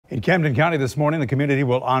In Camden County this morning, the community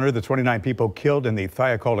will honor the 29 people killed in the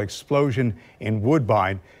Thiokol explosion in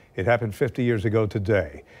Woodbine. It happened 50 years ago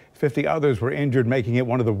today. 50 others were injured, making it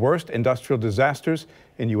one of the worst industrial disasters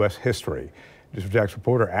in U.S. history. District Jax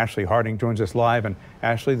reporter Ashley Harding joins us live. And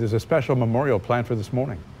Ashley, there's a special memorial planned for this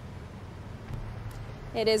morning.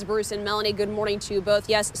 It is, Bruce and Melanie. Good morning to you both.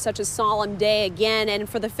 Yes, such a solemn day again. And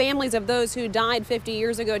for the families of those who died 50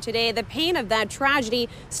 years ago today, the pain of that tragedy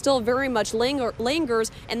still very much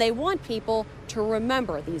lingers, and they want people to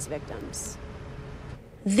remember these victims.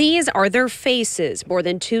 These are their faces, more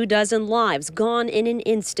than 24 lives gone in an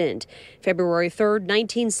instant. February 3rd,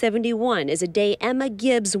 1971 is a day Emma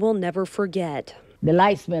Gibbs will never forget. The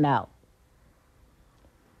lights went out,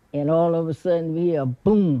 and all of a sudden we hear a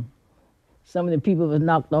boom. Some of the people was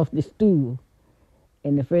knocked off the stool.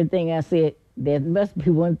 And the first thing I said, there must be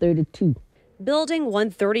 132. Building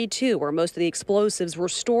 132, where most of the explosives were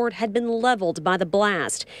stored, had been leveled by the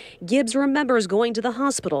blast. Gibbs remembers going to the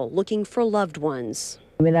hospital looking for loved ones.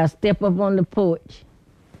 When I step up on the porch,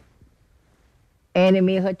 Annie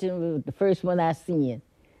Mae Hutchins was the first one I seen.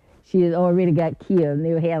 She had already got killed, and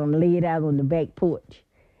they had them laid out on the back porch.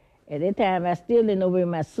 At that time, I still didn't know where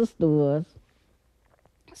my sister was.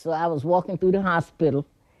 So I was walking through the hospital,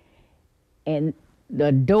 and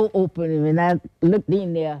the door opened, and when I looked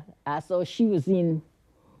in there, I saw she was in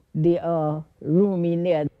the room in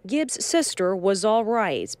there. Gibbs' sister was all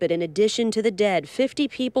right, but in addition to the dead, 50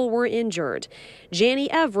 people were injured. Janie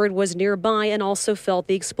Everett was nearby and also felt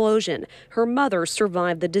the explosion. Her mother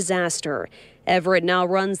survived the disaster. Everett now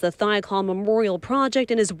runs the Thiokol Memorial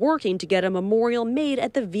Project and is working to get a memorial made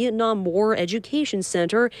at the Vietnam War Education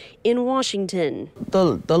Center in Washington.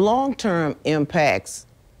 The long-term impacts,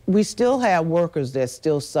 we still have workers that's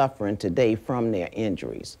still suffering today from their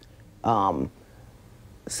injuries.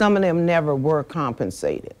 Some of them never were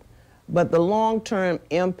compensated. But the long-term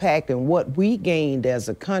impact and what we gained as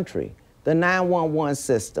a country, the 911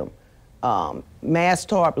 system, mass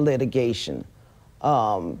tort litigation,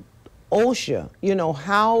 OSHA, you know,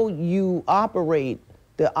 how you operate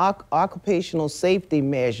the occupational safety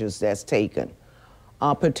measures that's taken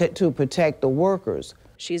to protect the workers.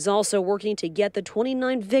 She's also working to get the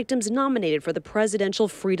 29 victims nominated for the Presidential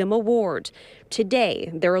Freedom Award.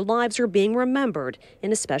 Today, their lives are being remembered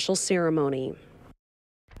in a special ceremony.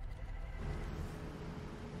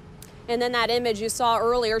 And then that image you saw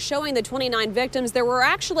earlier showing the 29 victims, there were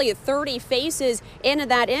actually 30 faces in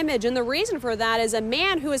that image. And the reason for that is a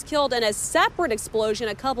man who was killed in a separate explosion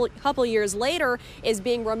a couple years later is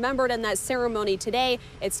being remembered in that ceremony today.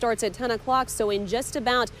 It starts at 10 o'clock, so in just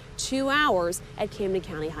about 2 hours at Camden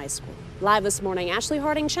County High School. Live this morning, Ashley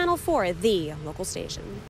Harding, Channel 4, the local station.